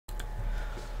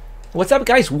What's up,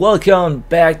 guys? Welcome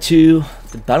back to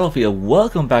the battlefield.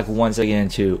 Welcome back once again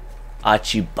to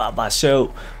Achi.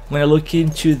 So I'm gonna look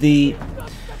into the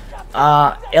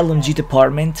LMG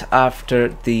department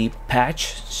after the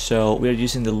patch. So we're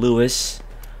using the Lewis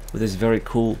with this very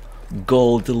cool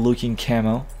gold looking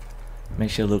camo.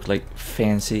 Makes it look like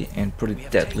fancy and pretty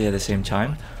deadly at the same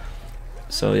time.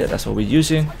 So yeah, that's what we're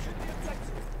using,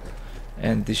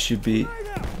 and this should be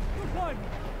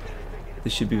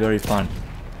very fun.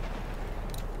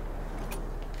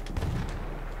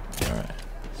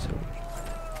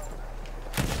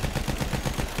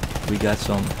 We got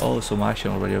some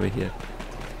action already over here.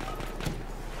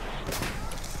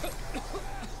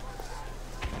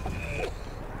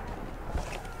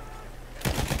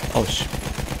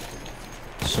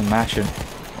 Some action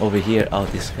over here. Oh,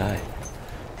 this guy.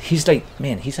 He's like,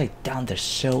 man, he's like down there.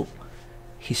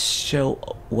 He's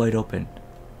so wide open.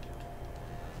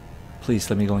 Please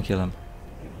let me go and kill him.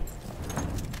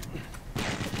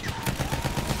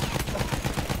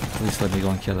 Please let me go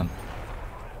and kill him.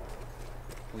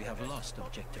 We have lost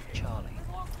objective Charlie.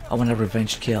 I want a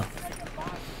revenge kill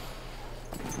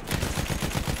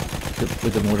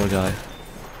with the mortar guy.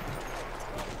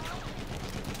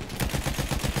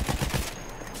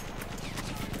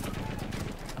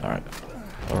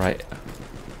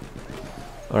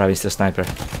 Alright, Mr. Sniper.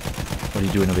 What are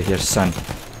you doing over here, son?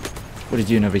 What are you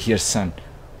doing over here, son?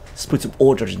 Let's put some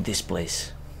order in this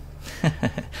place.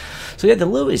 So yeah, the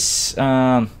Lewis.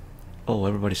 Oh,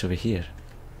 everybody's over here.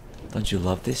 Don't you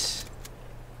love this?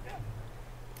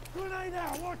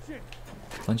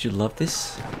 Don't you love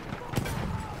this?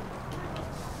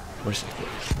 Where's...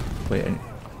 Wait,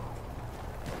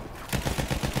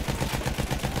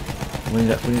 we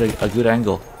need a good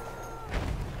angle.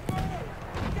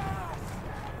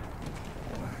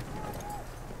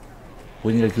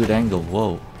 We need a good angle.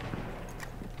 Whoa.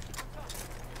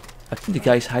 I think the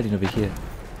guy's hiding over here.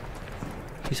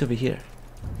 He's over here.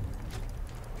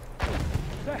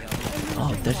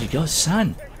 Oh, there you go,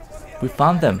 son. We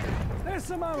found them.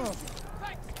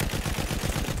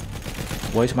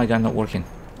 Why is my gun not working?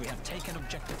 We have taken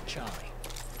objective Charlie.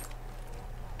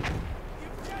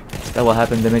 Is that what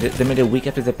happened? They made it a week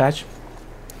after the patch?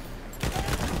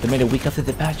 They made it a week after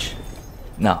the patch?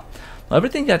 No. Well,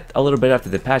 everything got a little bit after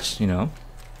the patch, you know.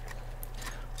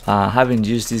 Haven't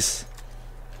used this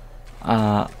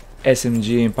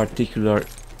SMG in particular,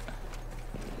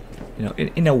 you know,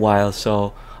 in a while,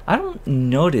 so I don't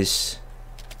notice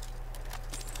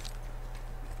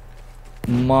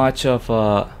much of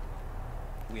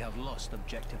we have lost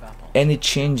objective Apple. any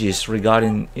changes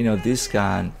regarding, you know, this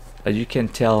gun. As you can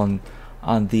tell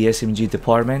on the SMG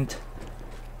department,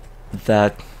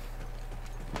 that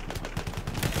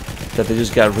they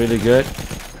just got really good.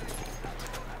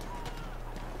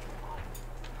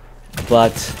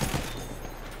 But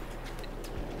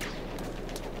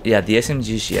yeah, the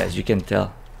SMGs, yeah, as you can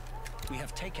tell. We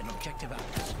have taken objective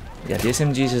Apples. Yeah, the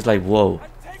SMGs is like, whoa.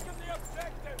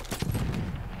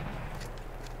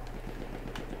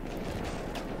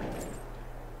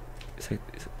 It's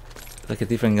like a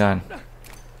different gun.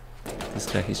 This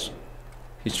guy, he's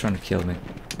trying to kill me.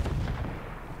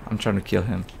 I'm trying to kill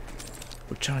him.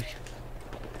 We're trying to...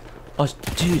 Oh,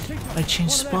 dude, I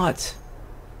changed spots.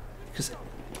 Because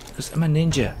I'm a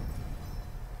ninja.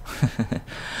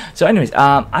 So anyways,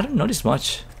 I don't notice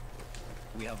much.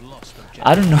 We have lost objective.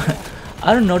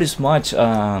 I don't notice much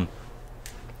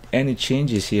any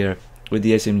changes here with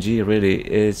the SMG. Really,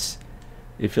 it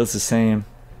feels the same.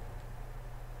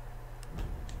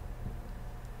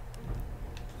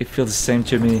 It feels the same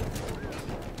to me.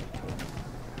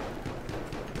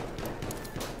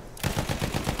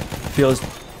 Feels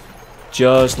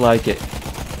just like it.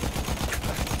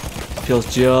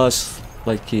 Feels just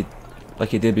like it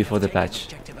did before the patch.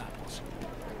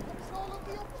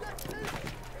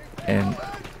 And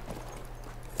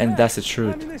that's the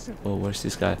truth. Oh, where's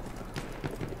this guy?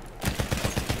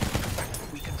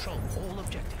 We control all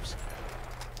objectives.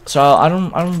 So I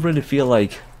don't really feel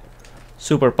like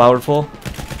super powerful.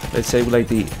 Let's say like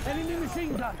we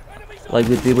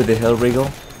did with the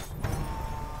Hellrigel.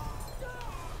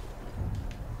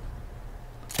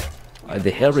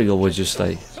 The Hellrigel was just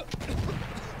like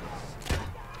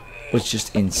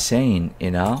insane,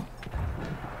 you know.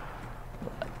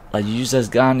 Like you use this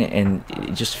gun and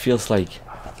it just feels like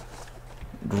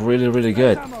really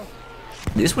good.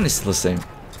 This one is still the same,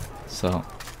 so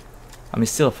I mean,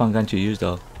 still a fun gun to use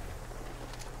though.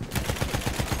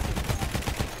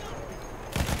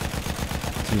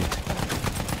 Dude.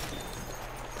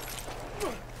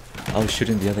 I was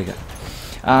shooting the other guy.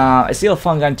 It's still a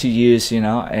fun gun to use, you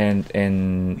know, and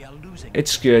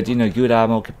it's good, you know, good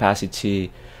ammo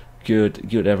capacity,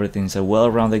 good everything. It's a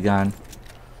well-rounded gun.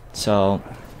 So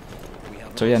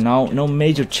yeah, no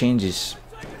major changes.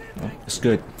 It's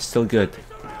good, still good,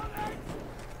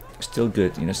 still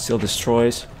good. You know, still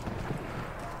destroys.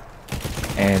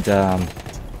 And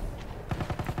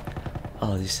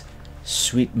oh, this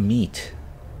sweet meat.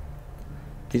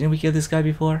 Didn't we kill this guy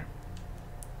before?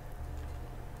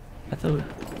 I thought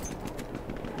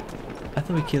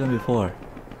we killed him before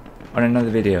on another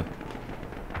video.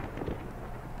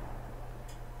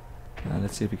 Now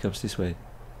let's see if he comes this way.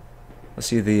 Let's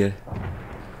see the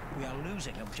We are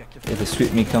losing objective. yeah, the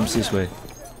sweet meat comes this way.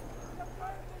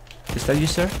 Is that you,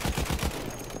 sir?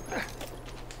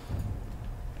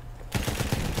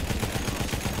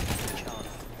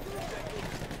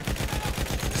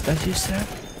 Is that you, sir?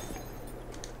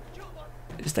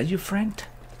 Is that your friend?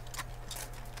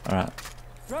 Alright.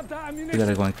 We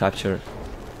gotta go and capture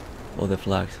all the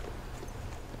flags.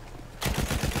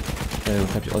 Gotta go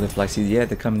capture all the flags. See, yeah,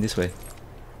 they're coming this way.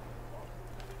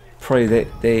 Probably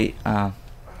they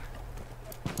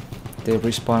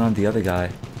respawn on the other guy.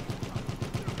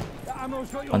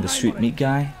 On the sweet meat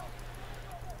guy.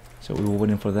 So we were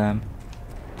waiting for them.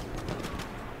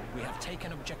 We have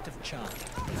taken objective Charlie.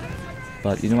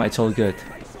 But you know what, it's all good.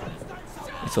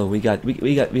 It's all we got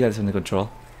this under control.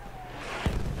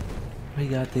 We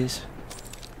got this.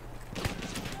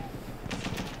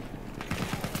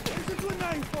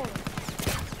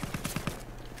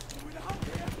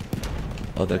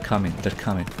 Oh, they're coming, they're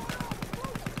coming.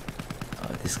 Oh,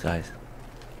 these guys.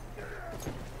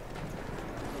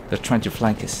 They're trying to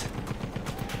flank us.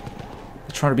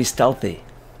 They're trying to be stealthy.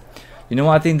 You know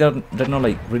what, I think they're not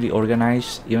like really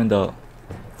organized, even though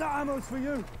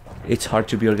it's hard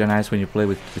to be organized when you play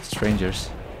with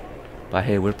strangers. But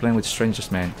hey, we're playing with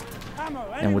strangers, man.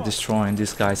 And we're destroying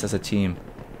these guys as a team.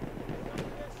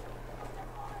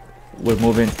 We're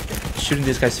moving, shooting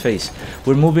this guy's face.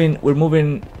 We're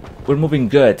moving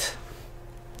good.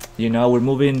 You know, we're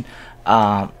moving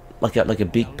like a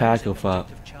big pack of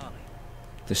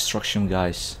destruction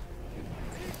guys.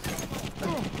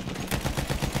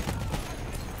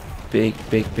 Big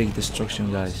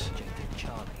destruction guys.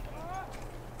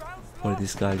 Where did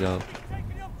this guy go?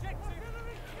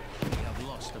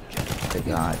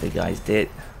 The guy's dead.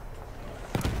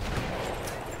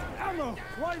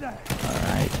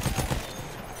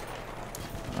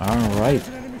 Alright.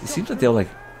 It seems that they're like,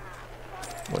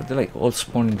 well, they're like all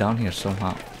spawning down here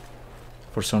somehow.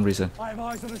 For some reason. I have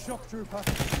eyes on a shock trooper.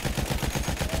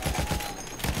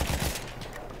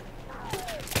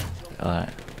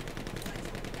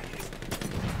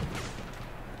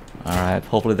 Alright,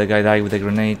 hopefully the guy died with a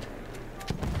grenade.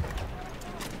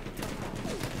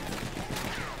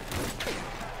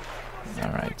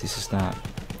 Alright, this is not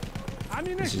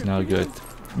good.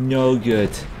 No good.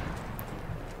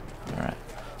 Alright.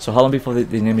 So how long before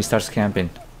the enemy starts camping?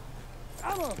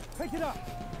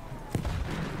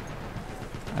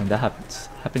 And that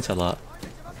happens a lot.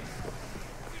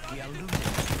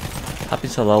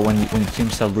 Happens a lot when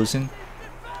teams start losing.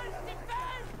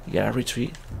 You gotta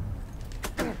retreat.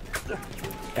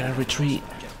 Gotta retreat.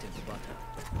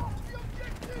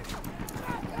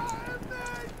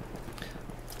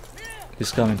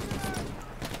 He's coming.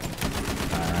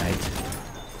 Alright.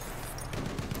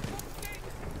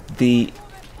 The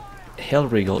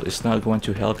Hellregal is not going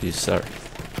to help you, sir.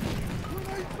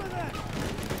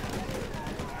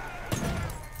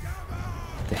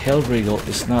 The Hellregal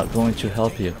is not going to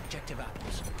help you.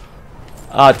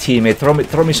 Ah, teammate,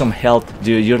 throw me some help,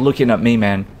 dude. You're looking at me,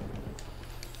 man.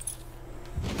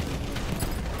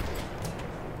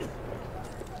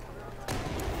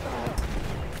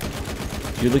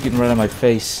 You're looking right at my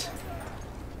face.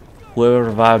 Whoever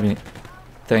revived me,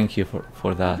 thank you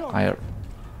for that. I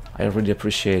really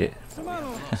appreciate it.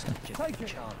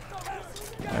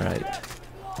 Alright.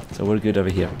 So we're good over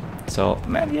here. So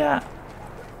man, yeah.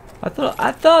 I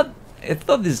thought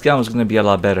this gun was gonna be a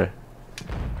lot better.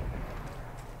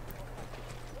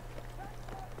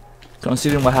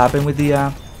 Considering what happened with the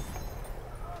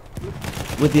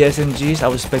SMGs, I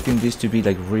was expecting this to be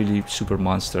like really super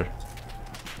monster.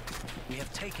 We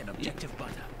have taken objective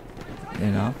butter.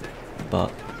 You know,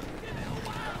 but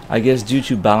I guess due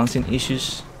to balancing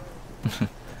issues,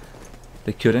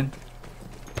 they couldn't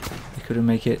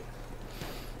make it.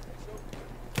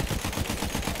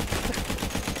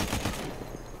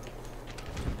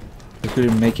 They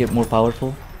couldn't make it more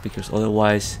powerful because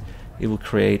otherwise it will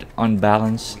create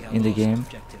unbalance in the game.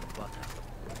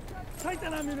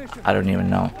 I don't even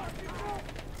know.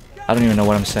 I don't even know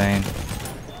what I'm saying.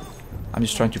 I'm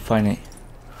just trying to find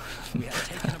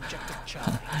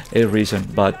a reason,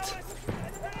 but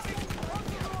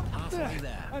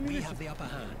We have the upper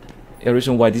hand. The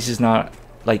reason why this is not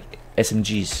like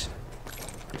SMGs.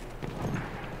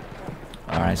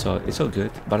 Alright, so it's all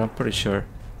good, but I'm pretty sure.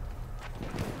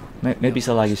 Maybe it's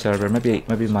a laggy server. Maybe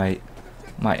my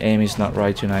aim is not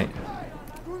right tonight.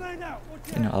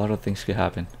 You know, a lot of things could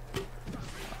happen.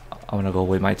 I wanna go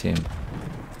with my team.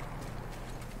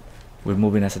 We're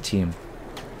moving as a team.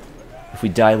 If we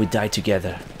die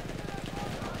together.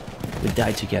 We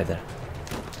die together.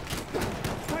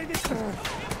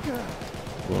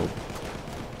 Whoa.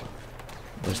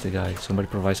 Where's the guy? Somebody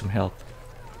provide some help.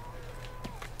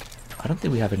 I don't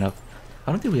think we have enough.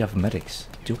 I don't think we have medics.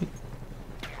 Do we?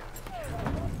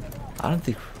 I don't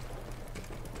think.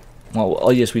 Well, oh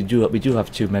yes, we do. We do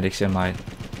have 2 medics in my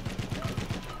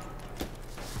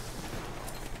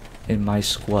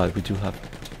squad. We do have.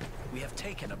 We have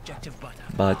taken objective butter.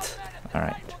 But all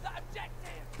right.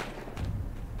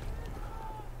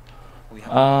 We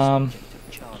have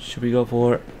Should we go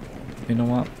for? You know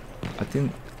what? I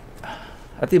think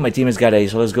my team has got A.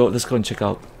 So let's go. Let's go and check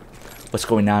out what's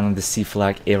going on the C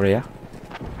flag area.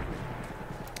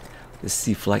 The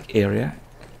C flag area.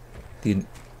 The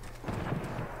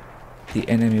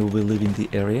enemy will be leaving the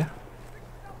area.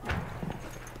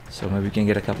 So maybe we can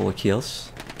get a couple of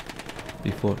kills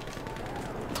before.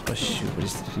 Oh shoot! Where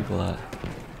is the people at?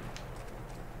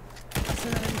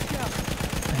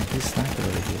 Man, this sniper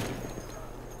over here.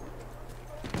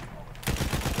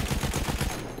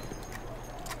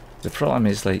 The problem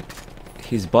is like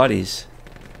his bodies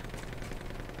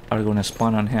are gonna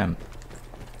spawn on him.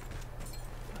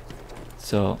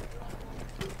 So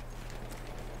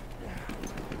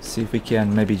see if we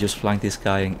can maybe just flank this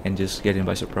guy and just get him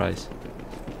by surprise.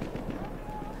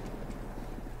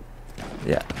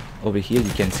 Yeah, over here you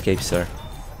can escape, sir.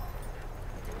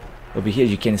 Over here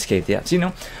you can escape, yeah. So, you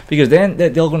know, because then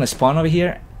they're gonna spawn over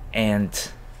here and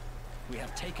we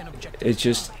have taken objective. it's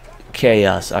just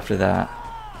chaos after that.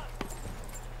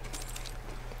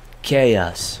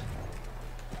 Chaos.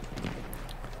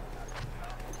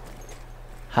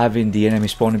 Having the enemy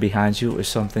spawning behind you is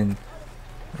something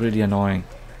really annoying.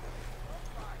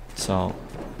 So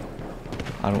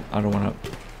I don't wanna.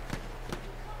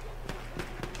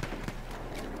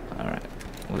 Alright,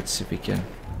 let's see if we can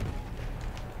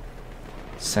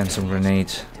send some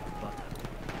grenades.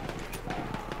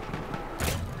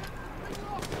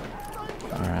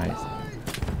 Alright.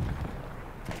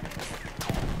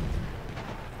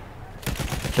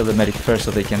 Kill the medic first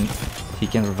so he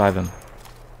can revive him.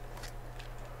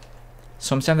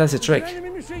 Sometimes that's a trick.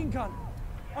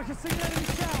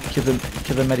 Kill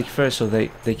the medic first so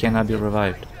they cannot be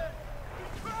revived.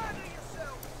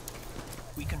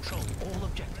 We control all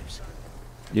objectives.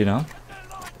 You know?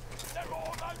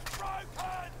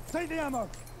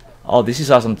 Oh, this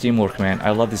is awesome teamwork, man.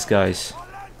 I love these guys.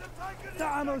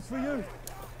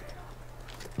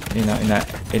 You know,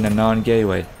 in a non-gay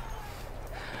way.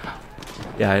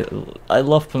 Yeah, I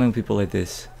love playing people like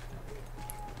this.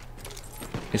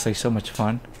 It's like so much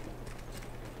fun.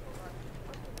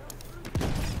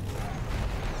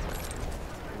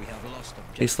 We have lost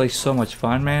objective. It's like so much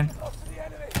fun, man.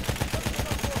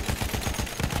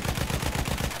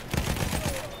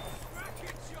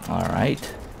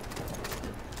 Alright.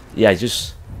 Yeah,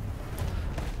 just...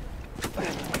 We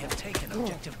have taken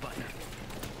objective butter.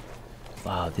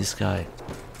 Wow, this guy.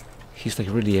 He's like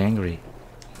really angry.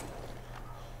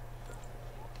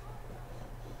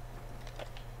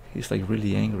 He's like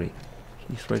really angry.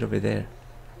 He's right over there.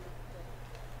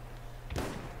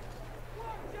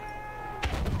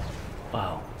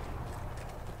 Wow.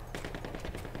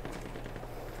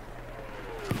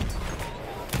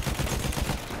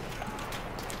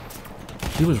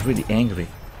 He was really angry.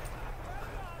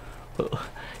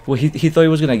 Well, he thought he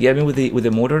was gonna get me with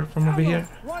the mortar from over here.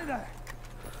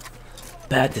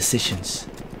 Bad decisions.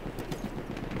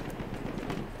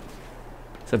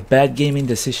 It's a bad gaming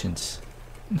decisions.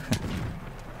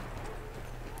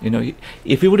 You know,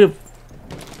 if he would have...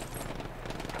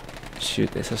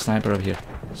 Shoot, there's a sniper over here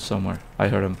somewhere. I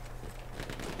heard him.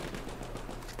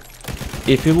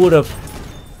 If he would have...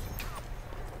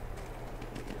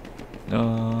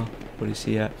 Where is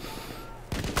he at?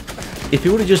 If he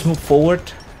would have just moved forward,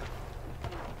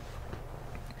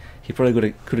 he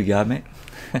probably could have got me.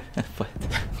 But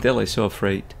they're like so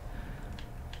afraid.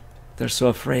 They're so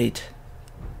afraid.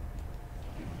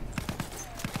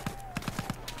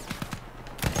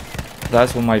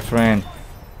 That's what my friend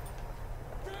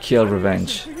kill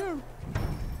revenge.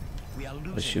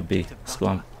 It should be. Let's go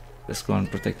on. Let's go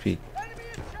and protect P.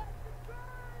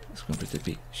 Let's go and protect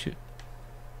P. Shoot.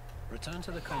 Return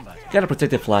to the combat. Gotta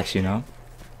protect the flags, you know.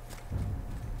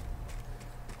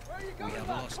 We have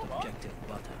lost objective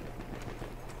butter.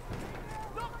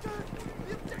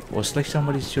 Was like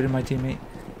somebody shooting my teammate.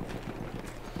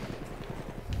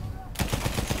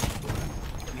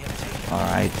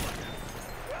 Alright.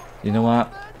 You know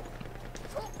what?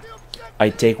 I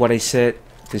take what I said.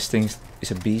 This thing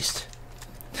is a beast.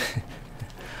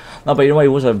 No, but you know what? It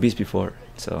was a beast before.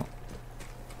 So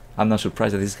I'm not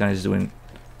surprised that this guy is doing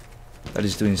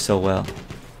so well.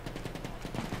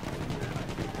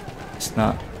 It's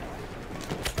not.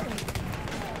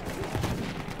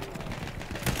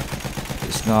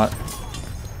 It's not.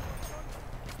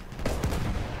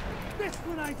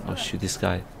 Oh shoot, this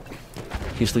guy.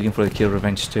 He's looking for the kill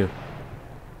revenge too.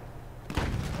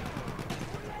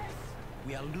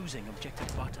 We are losing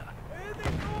objective butter.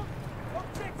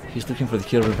 He's looking for the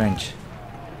kill revenge.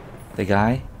 The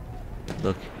guy?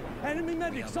 Look.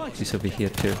 He's over here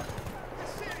too.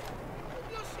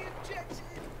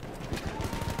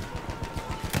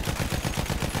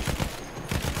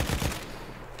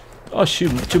 Oh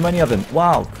shoot, too many of them.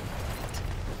 Wow.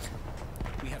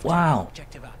 Wow.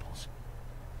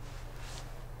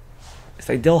 It's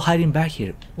like they're all hiding back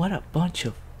here. What a bunch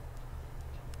of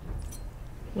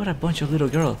little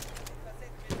girls.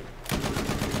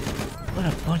 What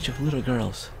a bunch of little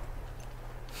girls.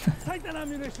 Take that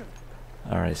ammunition.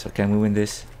 Alright, so can we win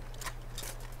this?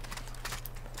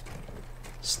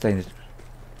 Stay in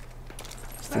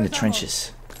the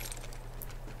trenches.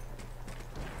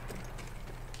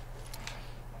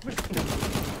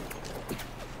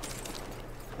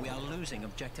 We are losing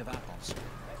objective apples.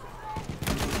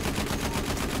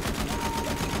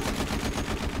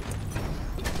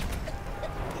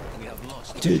 We have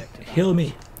lost. Dude, heal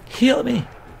me. Heal me.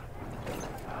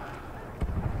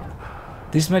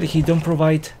 This medic, he don't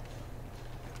provide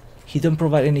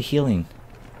any healing.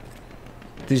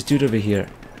 This dude over here.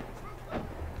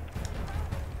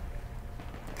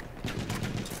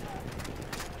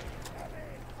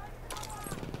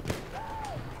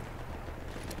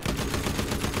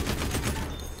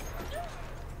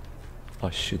 Oh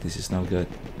shoot, this is no good.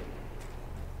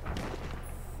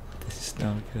 This is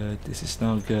no good. This is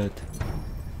no good.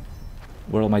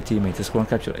 Where are all my teammates? Let's go and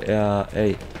capture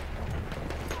A.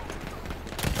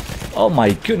 Oh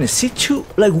my goodness, see two,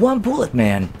 like one bullet,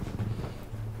 man.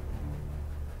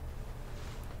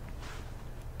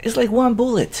 It's like one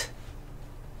bullet.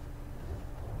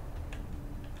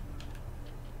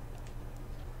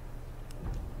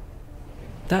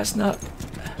 That's not.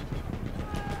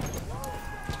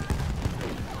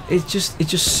 It's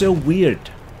just so weird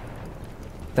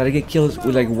that I get killed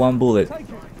with like one bullet.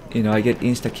 You know, I get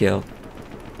insta kill.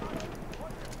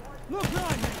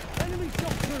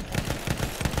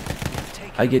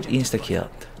 I get insta killed.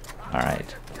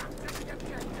 Alright.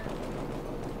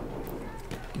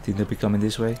 You think they'll be coming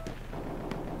this way?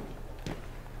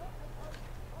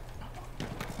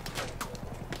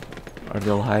 Are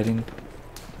they all hiding?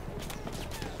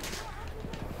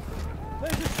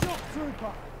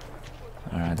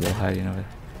 Alright, they're all hiding over there.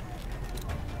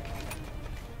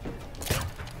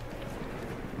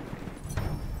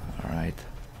 Alright.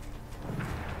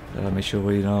 Gotta make sure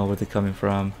we know where they're coming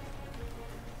from.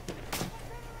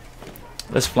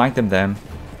 Let's flank them then.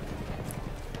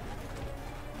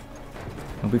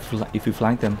 If we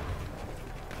flank them,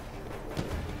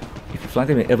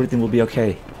 everything will be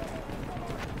okay,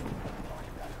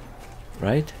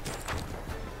 right?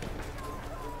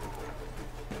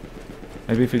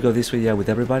 Maybe if we go this way, yeah, with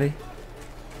everybody.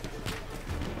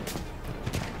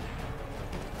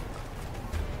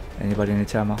 Anybody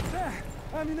need ammo?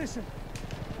 Ammunition.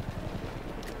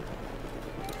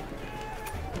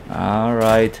 All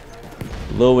right.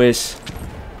 Lewis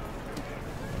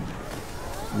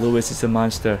is a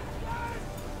monster.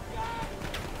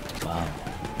 Wow.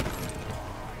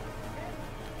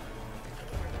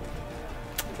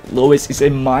 Lewis is a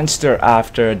monster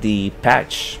after the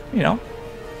patch, you know.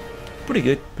 Pretty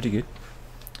good.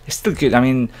 It's still good. I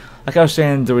mean, like I was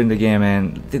saying during the game,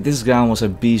 man, this gun was a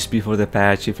beast before the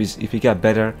patch. If he got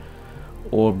better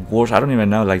or worse, I don't even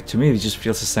know. Like, to me, it just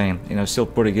feels the same. You know, still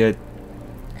pretty good.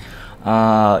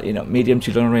 You know, medium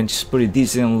to long range is pretty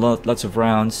decent, lots of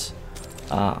rounds.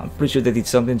 I'm pretty sure they did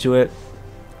something to it,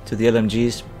 to the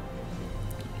LMGs,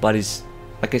 but it's,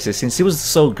 like I said, since it was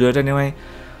so good anyway,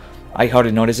 I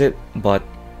hardly noticed it, but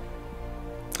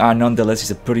nonetheless,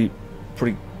 it's a pretty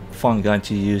fun gun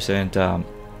to use, and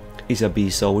it's a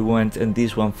beast. So we went in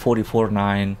this one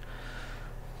 44.9,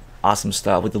 awesome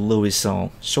stuff with the Lewis,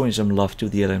 so showing some love to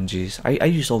the LMGs. I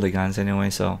use all the guns anyway,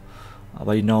 so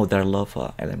but you know that I love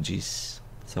LMGs.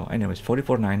 So anyways,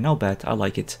 44.9, not bad, I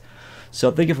like it.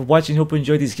 So thank you for watching, hope you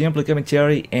enjoyed this gameplay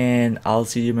commentary, and I'll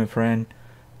see you, my friend,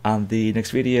 on the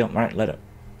next video. Alright, later.